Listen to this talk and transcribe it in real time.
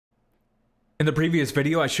In the previous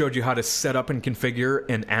video, I showed you how to set up and configure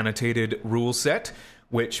an annotated rule set,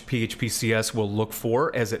 which PHPCS will look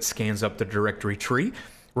for as it scans up the directory tree.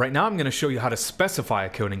 Right now, I'm going to show you how to specify a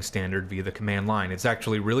coding standard via the command line. It's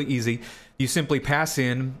actually really easy. You simply pass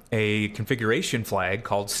in a configuration flag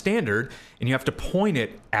called standard, and you have to point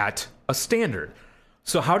it at a standard.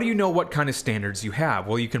 So how do you know what kind of standards you have?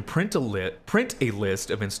 Well, you can print a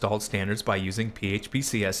list of installed standards by using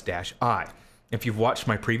PHPCS-I. If you've watched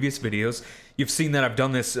my previous videos, you've seen that I've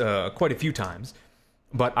done this quite a few times.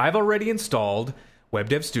 But I've already installed Web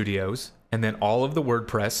Dev Studios and then all of the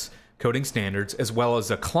WordPress coding standards, as well as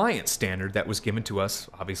a client standard that was given to us,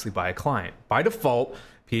 obviously, by a client. By default,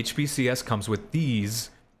 PHPCS comes with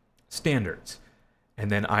these standards. And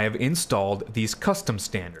then I have installed these custom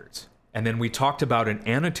standards. And then we talked about an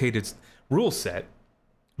annotated rule set,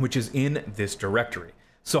 which is in this directory.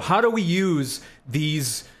 So how do we use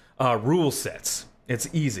these rule sets? It's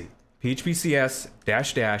easy. PHPCS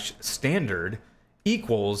 -- standard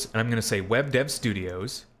equals, and I'm going to say Web Dev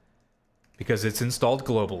Studios, because it's installed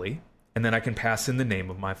globally, and then I can pass in the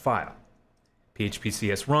name of my file.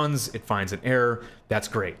 PHPCS runs, it finds an error, that's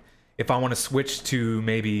great. If I want to switch to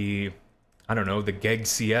maybe, I don't know, the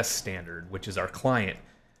GEG-CS standard, which is our client,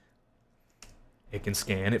 it can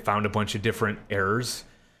scan, it found a bunch of different errors.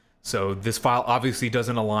 So this file obviously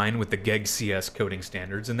doesn't align with the GEG-CS coding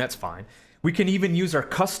standards, and that's fine. We can even use our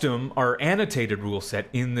annotated rule set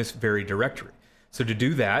in this very directory. So to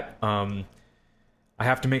do that, I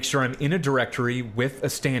have to make sure I'm in a directory with a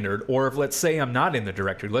standard, or if, let's say, I'm not in the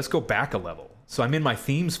directory, let's go back a level. So I'm in my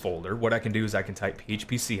themes folder. What I can do is I can type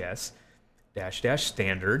PHPCS --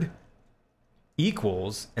 standard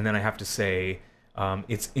equals, and then I have to say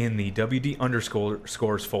it's in the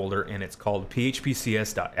WD_scores folder, and it's called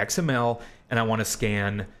PHPCS.xml, and I want to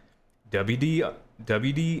scan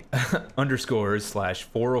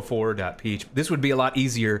WD_/404.php. This would be a lot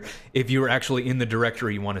easier if you were actually in the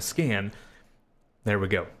directory you want to scan. There we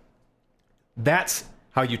go. That's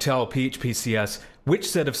how you tell PHPCS which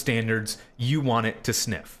set of standards you want it to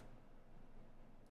sniff.